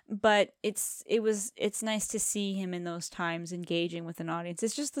 But it's nice to see him in those times engaging with an audience.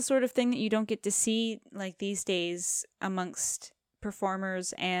 It's just the sort of thing that you don't get to see these days amongst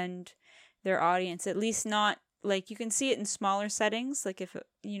performers and their audience. At least not. You can see it in smaller settings, if,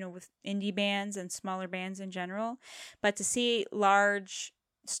 with indie bands and smaller bands in general. But to see large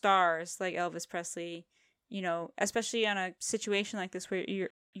stars like Elvis Presley, especially on a situation like this where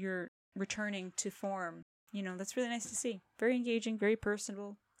you're returning to form, that's really nice to see. Very engaging, very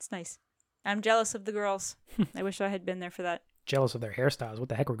personable. It's nice. I'm jealous of the girls. I wish I had been there for that. Jealous of their hairstyles. What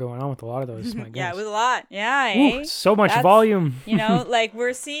the heck were going on with a lot of those? My Yeah, goodness. with a lot. Yeah, Ooh, so much volume.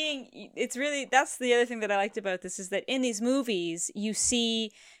 We're seeing, that's the other thing that I liked about this is that in these movies, you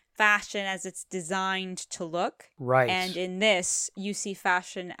see fashion as it's designed to look. Right. And in this, you see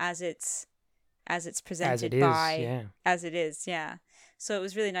fashion as it's presented as it is, as it is, yeah. So it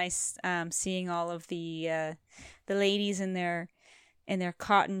was really nice seeing all of the ladies in their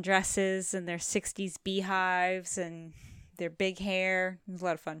cotton dresses and their 60s beehives and their big hair. It was a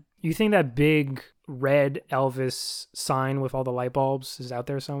lot of fun. You think that big red Elvis sign with all the light bulbs is out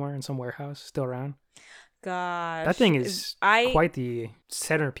there somewhere in some warehouse, still around? Gosh. That thing is quite the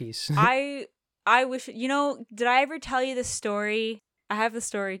centerpiece. I wish, did I ever tell you the story I have a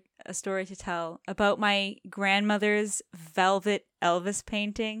story to tell about my grandmother's velvet Elvis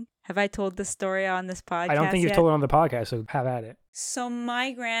painting. Have I told this story on this podcast I don't think you've yet? told it on the podcast, so have at it. So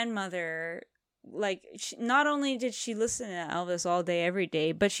my grandmother, like, not only did she listen to Elvis all day, every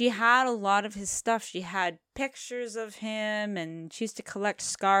day, but she had a lot of his stuff. She had pictures of him, and she used to collect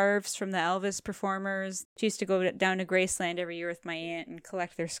scarves from the Elvis performers. She used to go down to Graceland every year with my aunt and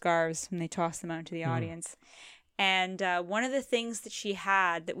collect their scarves, and they tossed them out to the audience. And one of the things that she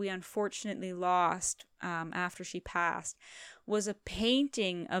had that we unfortunately lost after she passed was a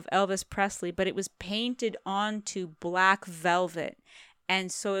painting of Elvis Presley, but it was painted onto black velvet.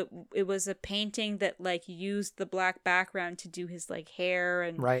 And so it was a painting that like used the black background to do his like hair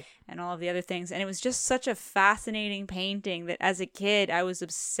and all of the other things. And it was just such a fascinating painting that as a kid I was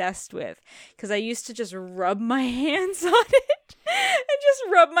obsessed with, because I used to just rub my hands on it and just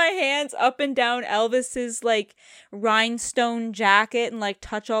rub my hands up and down Elvis's like rhinestone jacket and like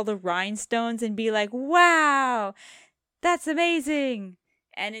touch all the rhinestones and be like, wow, that's amazing.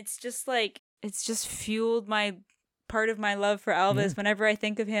 And it's just like, it's just fueled my part of my love for Elvis. Yeah. Whenever I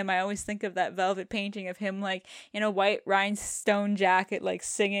think of him, I always think of that velvet painting of him like in a white rhinestone jacket, like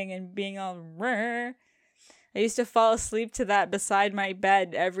singing and being all rrr. I used to fall asleep to that beside my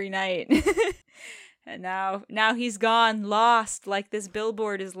bed every night. And now he's gone, lost, like this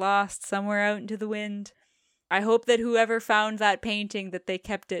billboard is lost somewhere out into the wind. I hope that whoever found that painting, that they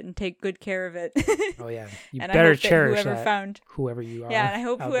kept it and take good care of it. Oh yeah, you and better I hope cherish that whoever you are. Yeah, and I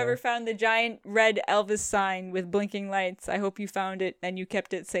hope out whoever there. found the giant red Elvis sign with blinking lights, I hope you found it and you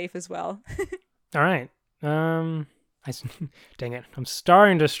kept it safe as well. All right. Dang it, I'm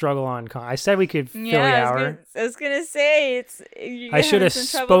starting to struggle on. I said we could fill the hour. I was gonna say I should have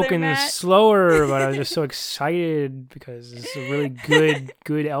spoken Matt. slower, but I was just so excited because it's a really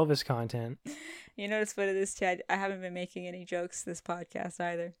good Elvis content. You notice what it is, Chad? I haven't been making any jokes this podcast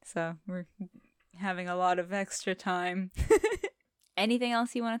either, so we're having a lot of extra time. Anything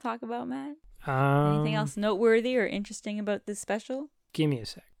else you want to talk about, Matt? Anything else noteworthy or interesting about this special? Give me a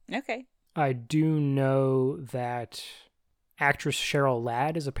sec. Okay. I do know that actress Cheryl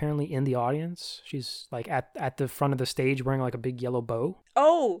Ladd is apparently in the audience. She's like at the front of the stage wearing like a big yellow bow.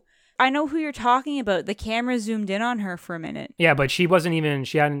 Oh, I know who you're talking about. The camera zoomed in on her for a minute. Yeah, but she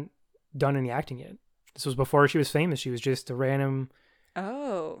hadn't done any acting yet. This was before she was famous. She was just a random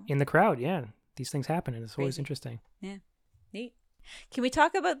in the crowd. Yeah, these things happen and it's always Crazy. interesting. Yeah, neat. Can we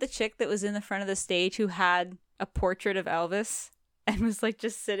talk about the chick that was in the front of the stage who had a portrait of Elvis and was like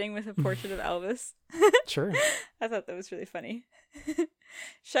just sitting with a portrait of Elvis? Sure. I thought that was really funny.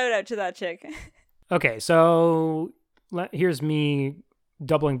 Shout out to that chick. Okay, so here's me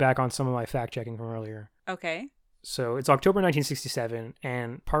doubling back on some of my fact checking from earlier. Okay. So it's October 1967,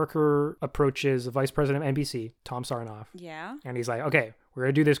 and Parker approaches the vice president of NBC, Tom Sarnoff, Yeah. and he's like, okay, we're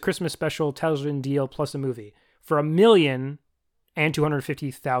going to do this Christmas special television deal plus a movie for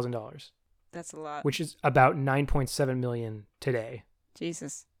 $1,250,000, That's a lot. which is about $9.7 million today.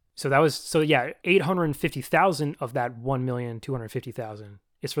 Jesus. So that was, $850,000 of that $1,250,000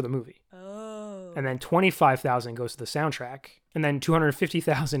 is for the movie. Oh. And then $25,000 goes to the soundtrack, and then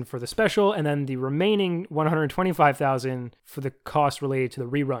 $250,000 for the special, and then the remaining $125,000 for the cost related to the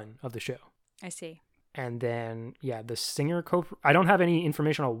rerun of the show. I see. And then, the Singer I don't have any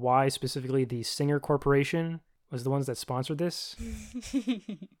information on why specifically the Singer Corporation was the ones that sponsored this.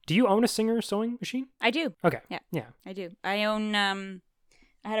 Do you own a Singer sewing machine? I do. Okay. Yeah. I do. I own, I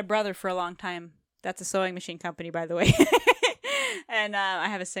had a brother for a long time. That's a sewing machine company, by the way. And I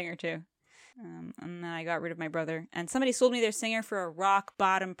have a Singer too. And then I got rid of my brother. And somebody sold me their Singer for a rock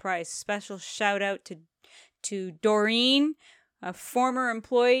bottom price. Special shout out to Doreen, a former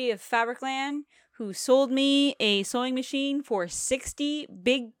employee of Fabricland, who sold me a sewing machine for 60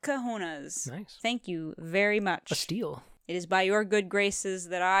 big cojones. Nice. Thank you very much. A steal. It is by your good graces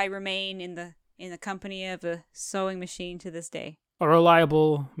that I remain in the company of a sewing machine to this day. A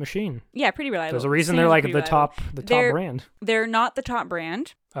reliable machine. Yeah, pretty reliable. There's a reason Singer's they're like pretty the reliable. top They're- brand. They're not the top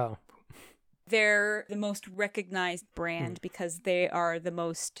brand. Oh. They're the most recognized brand because they are the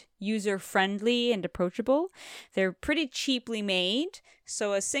most user-friendly and approachable. They're pretty cheaply made.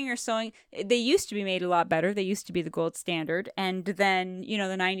 So a Singer sewing, they used to be made a lot better. They used to be the gold standard. And then, the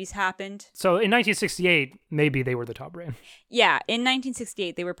 90s happened. So in 1968, maybe they were the top brand. Yeah, in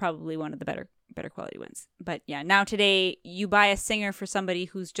 1968, they were probably one of the better quality ones. But yeah, now today, you buy a Singer for somebody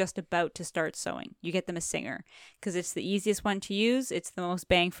who's just about to start sewing. You get them a Singer because it's the easiest one to use. It's the most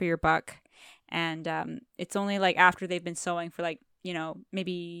bang for your buck. And it's only like after they've been sewing for like,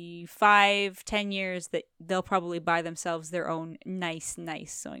 maybe 5-10 years that they'll probably buy themselves their own nice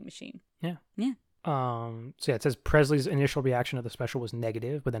sewing machine. Yeah. Yeah. So yeah, it says Presley's initial reaction to the special was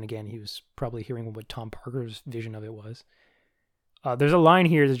negative, but then again, he was probably hearing what Tom Parker's vision of it was. There's a line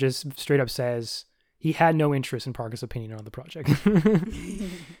here that just straight up says he had no interest in Parker's opinion on the project.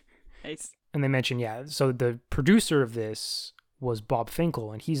 Nice. And they mention, yeah, so the producer of this was Bob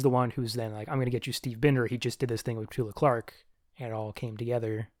Finkel, and he's the one who's then like, I'm going to get you Steve Binder. He just did this thing with Petula Clark, and it all came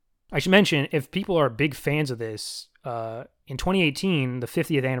together. I should mention, if people are big fans of this, in 2018, the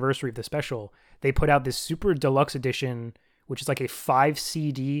 50th anniversary of the special, they put out this super deluxe edition, which is like a 5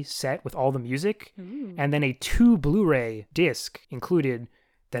 CD set with all the music, and then a 2 Blu-ray disc included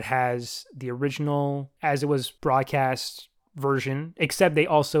that has the original as it was broadcast version, except they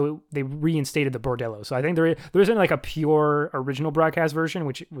reinstated the bordello. So I think there isn't like a pure original broadcast version,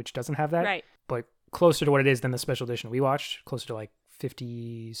 which doesn't have that, Right. but closer to what it is than the special edition we watched, closer to like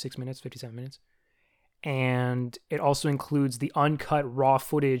 57 minutes. And it also includes the uncut raw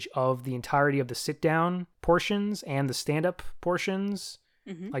footage of the entirety of the sit-down portions and the stand-up portions,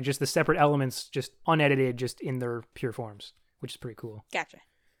 like just the separate elements, just unedited, just in their pure forms, which is pretty cool. Gotcha.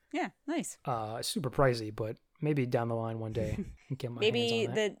 Yeah, nice. Super pricey, but maybe down the line one day get my hands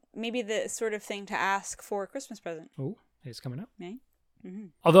on that. Maybe the sort of thing to ask for a Christmas present. Oh, it's coming up. Right? Mm-hmm.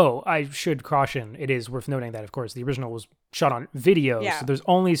 Although I should caution, it is worth noting that, of course, the original was shot on video, so there's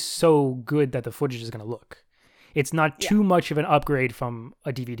only so good that the footage is going to look. It's not too much of an upgrade from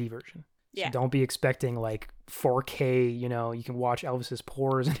a DVD version. So don't be expecting like 4K, you can watch Elvis's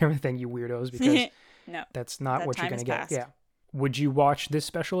pores and everything, you weirdos, because no, that's not what you're going to get. Passed. Yeah. Would you watch this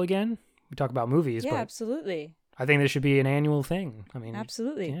special again? We talk about movies, yeah, but absolutely. I think this should be an annual thing. I mean,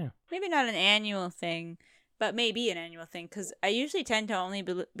 absolutely. Yeah. Maybe not an annual thing, but maybe an annual thing, because I usually tend to only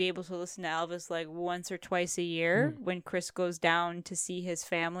be able to listen to Elvis like once or twice a year when Chris goes down to see his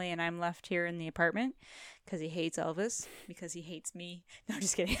family and I'm left here in the apartment because he hates Elvis, because he hates me. No,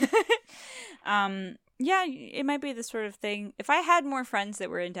 just kidding. Yeah, it might be the sort of thing. If I had more friends that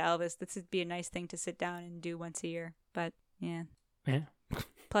were into Elvis, this would be a nice thing to sit down and do once a year. But yeah. Yeah.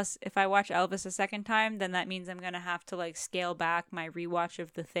 Plus, if I watch Elvis a second time, then that means I'm going to have to like scale back my rewatch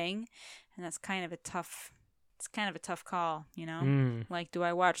of The Thing. And that's kind of a tough call, Like, do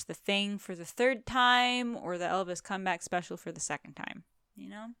I watch The Thing for the third time or the Elvis comeback special for the second time?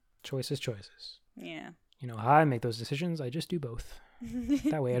 Choices. Yeah. You know how I make those decisions? I just do both.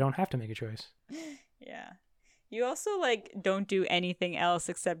 That way I don't have to make a choice. Yeah. You also like don't do anything else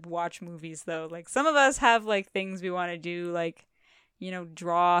except watch movies though. Like some of us have like things we want to do, like,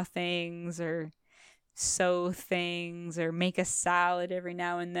 draw things or sew things or make a salad every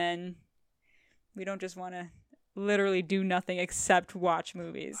now and then. We don't just want to literally do nothing except watch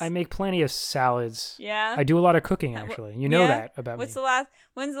movies. I make plenty of salads. Yeah. I do a lot of cooking, actually. You know that about me.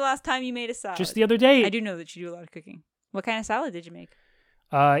 When's the last time you made a salad? Just the other day. I do know that you do a lot of cooking. What kind of salad did you make?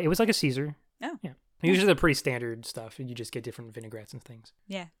 It was like a Caesar. Oh. Yeah. Usually the pretty standard stuff. You just get different vinaigrettes and things.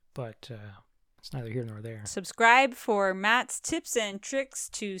 Yeah. But it's neither here nor there. Subscribe for Matt's tips and tricks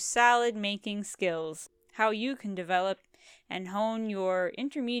to salad making skills. How you can develop and hone your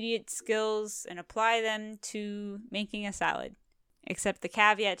intermediate skills and apply them to making a salad. Except the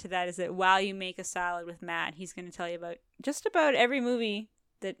caveat to that is that while you make a salad with Matt, he's going to tell you about just about every movie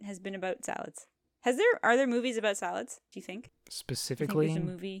that has been about salads. Are there movies about salads, do you think? Specifically? There's a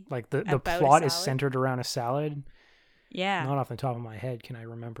movie like the plot is centered around a salad? Yeah. Not off the top of my head can I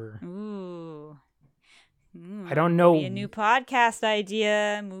remember. Ooh. I don't know. Be a new podcast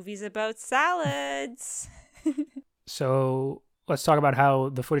idea. Movies about salads. So let's talk about how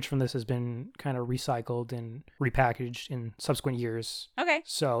the footage from this has been kind of recycled and repackaged in subsequent years. Okay.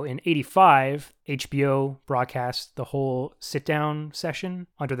 So in 1985, HBO broadcast the whole sit-down session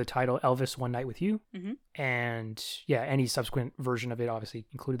under the title Elvis One Night with You. Mm-hmm. And yeah, any subsequent version of it obviously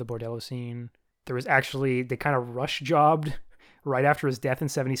included the bordello scene. There was actually, they kind of rush jobbed right after his death in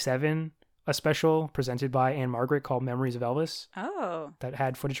 1977, a special presented by Anne Margaret called Memories of Elvis. Oh. That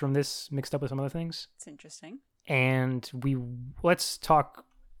had footage from this mixed up with some other things. That's interesting. And let's talk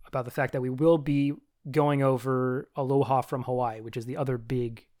about the fact that we will be going over Aloha from Hawaii, which is the other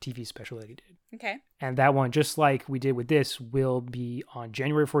big TV special that he did. Okay. And that one, just like we did with this, will be on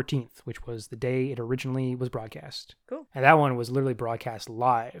January 14th, which was the day it originally was broadcast. Cool. And that one was literally broadcast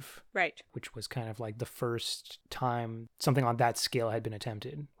live. Right. Which was kind of like the first time something on that scale had been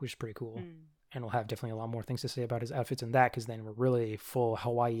attempted, which is pretty cool. Mm. And we'll have definitely a lot more things to say about his outfits in that, because then we're really full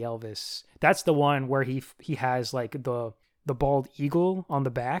Hawaii Elvis. That's the one where he has like the bald eagle on the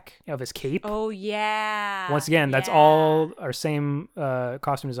back of his cape. Oh, yeah. Once again, that's all our same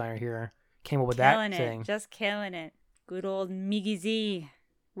costume designer here came up with that thing. Just killing it. Good old Miggy Z.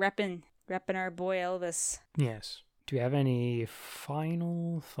 Reppin' our boy Elvis. Yes. Do you have any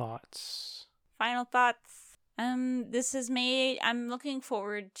final thoughts? Final thoughts. This has made. I'm looking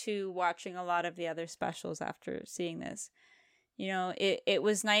forward to watching a lot of the other specials after seeing this. You know, it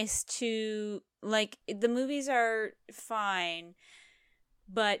was nice to, like, the movies are fine,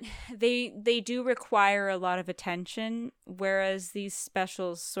 but they do require a lot of attention, whereas these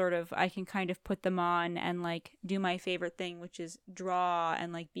specials sort of, I can kind of put them on and, like, do my favorite thing, which is draw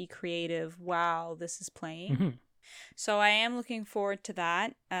and, like, be creative while this is playing. Mm-hmm. So I am looking forward to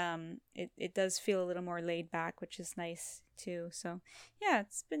that. It does feel a little more laid back, which is nice too. So yeah,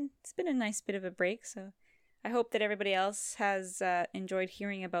 it's been a nice bit of a break. So I hope that everybody else has enjoyed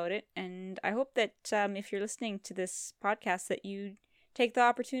hearing about it, and I hope that if you're listening to this podcast, that you take the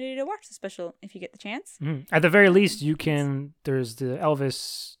opportunity to watch the special if you get the chance. Mm-hmm. At the very least, you can. There's the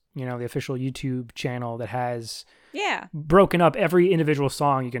Elvis, the official YouTube channel that has broken up every individual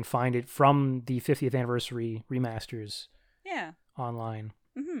song. You can find it from the 50th anniversary remasters. Yeah. Online.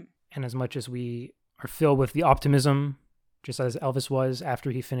 Mm-hmm. And as much as we are filled with the optimism, just as Elvis was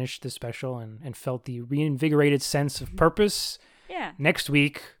after he finished the special and felt the reinvigorated sense of purpose. Yeah. Next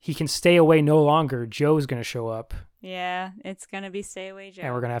week, he can stay away no longer. Joe's going to show up. Yeah, it's going to be Stay Away Joe.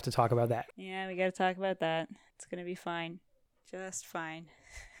 And we're going to have to talk about that. Yeah, we got to talk about that. It's going to be fine. Just fine.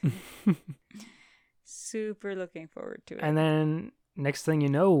 Super looking forward to it. And then next thing you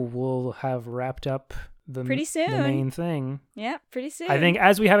know, we'll have wrapped up pretty soon. The main thing. Yeah, pretty soon. I think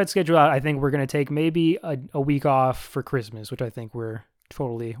as we have it scheduled out, I think we're going to take maybe a week off for Christmas, which I think we're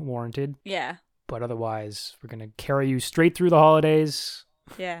totally warranted. Yeah. But otherwise, we're going to carry you straight through the holidays.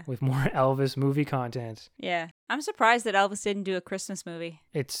 Yeah. With more Elvis movie content. Yeah. I'm surprised that Elvis didn't do a Christmas movie.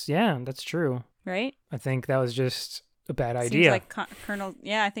 That's true. Right? I think that was just a bad Seems idea. like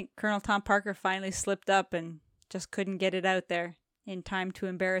I think Colonel Tom Parker finally slipped up and just couldn't get it out there in time to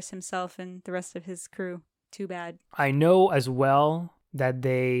embarrass himself and the rest of his crew. Too bad. I know as well that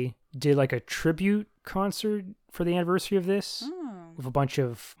they did like a tribute concert for the anniversary of this with a bunch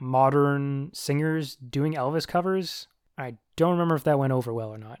of modern singers doing Elvis covers. I don't remember if that went over well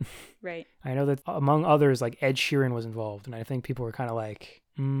or not. Right. I know that among others, like Ed Sheeran was involved, and I think people were kind of like,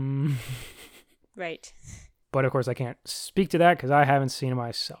 Right. But of course, I can't speak to that because I haven't seen it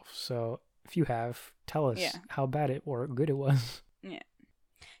myself. So if you have, tell us how bad it or good it was. Yeah.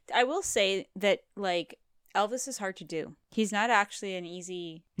 I will say that, like, Elvis is hard to do. He's not actually an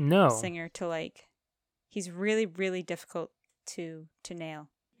easy singer to, like, he's really, really difficult to nail.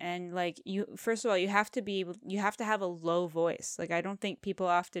 And, like, first of all, you have to have a low voice. Like, I don't think people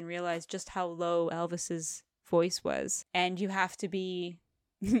often realize just how low Elvis's voice was. And you have to be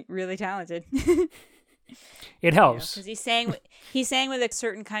really talented. It helps. Because he sang with a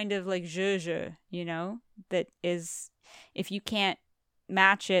certain kind of, like, zhuzh, that is, if you can't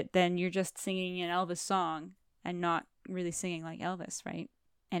match it, then you're just singing an Elvis song and not really singing like Elvis, right?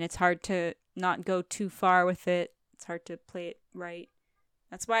 And it's hard to not go too far with it. It's hard to play it right.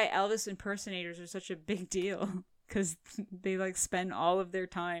 That's why Elvis impersonators are such a big deal, because they, like, spend all of their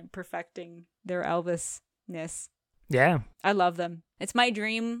time perfecting their Elvis-ness. Yeah. I love them. It's my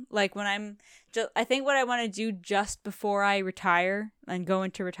dream. Like, when I think what I want to do just before I retire and go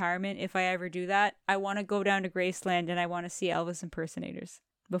into retirement, if I ever do that, I want to go down to Graceland and I want to see Elvis impersonators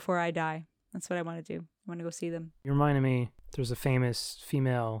before I die. That's what I want to do. I want to go see them. You reminded me, there's a famous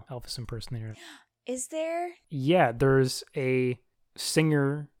female Elvis impersonator. Is there? Yeah, there's a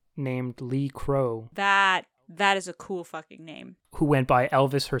singer named Lee Crow. That is a cool fucking name. Who went by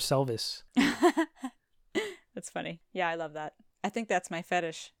Elvis herselvis. That's funny. Yeah, I love that. I think that's my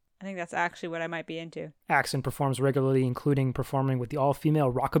fetish. I think that's actually what I might be into. Acts and performs regularly, including performing with the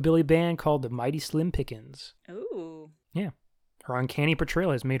all-female rockabilly band called the Mighty Slim Pickens. Ooh. Yeah. Her uncanny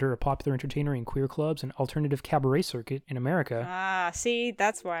portrayal has made her a popular entertainer in queer clubs and alternative cabaret circuit in America. Ah, see,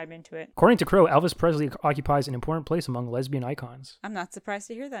 that's why I'm into it. According to Crow, Elvis Presley occupies an important place among lesbian icons. I'm not surprised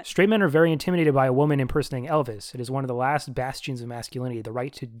to hear that. Straight men are very intimidated by a woman impersonating Elvis. It is one of the last bastions of masculinity, the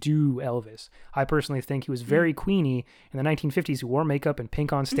right to do Elvis. I personally think he was very queeny in the 1950s. He wore makeup and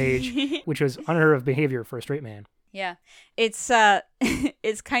pink on stage, which was unheard of behavior for a straight man. Yeah. It's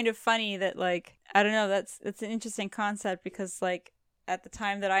it's kind of funny that, like, I don't know, that's an interesting concept, because, like, at the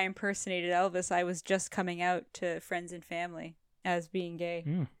time that I impersonated Elvis, I was just coming out to friends and family as being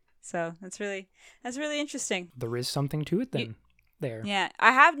gay. So that's really interesting. There is something to it then. There. Yeah.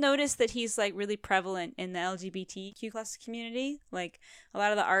 I have noticed that he's, like, really prevalent in the LGBTQ plus community. Like, a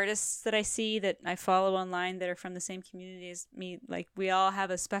lot of the artists that I see that I follow online that are from the same community as me, like, we all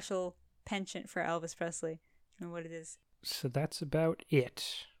have a special penchant for Elvis Presley. What it is. So that's about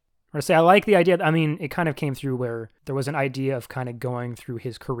it. Or say I like the idea. I mean, it kind of came through where there was an idea of kind of going through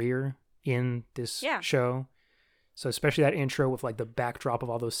his career in this show. So especially that intro with like the backdrop of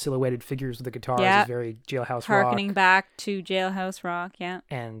all those silhouetted figures with the guitars Yeah. is very Jailhouse Harkening Rock. back to Jailhouse Rock, yeah.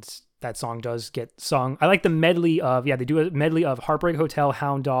 And that song does get sung. I like the medley of, they do a medley of Heartbreak Hotel,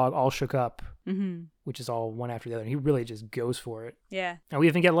 Hound Dog, All Shook Up, Mm-hmm. which is all one after the other. And he really just goes for it. Yeah. And we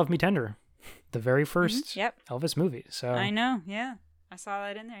even get Love Me Tender, the very first Yep. Elvis movie. So I know, yeah. I saw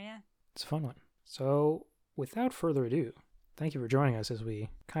that in there, yeah. it's a fun one. So without further ado, thank you for joining us as we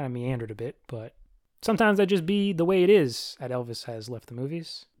kind of meandered a bit, but sometimes that just be the way it is at Elvis Has Left the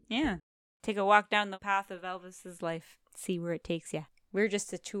Movies. Yeah. Take a walk down the path of Elvis's life. See where it takes you. We're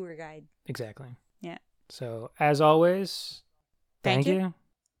just a tour guide. Exactly. Yeah. So as always, Thank you. you.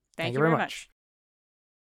 Thank you very much.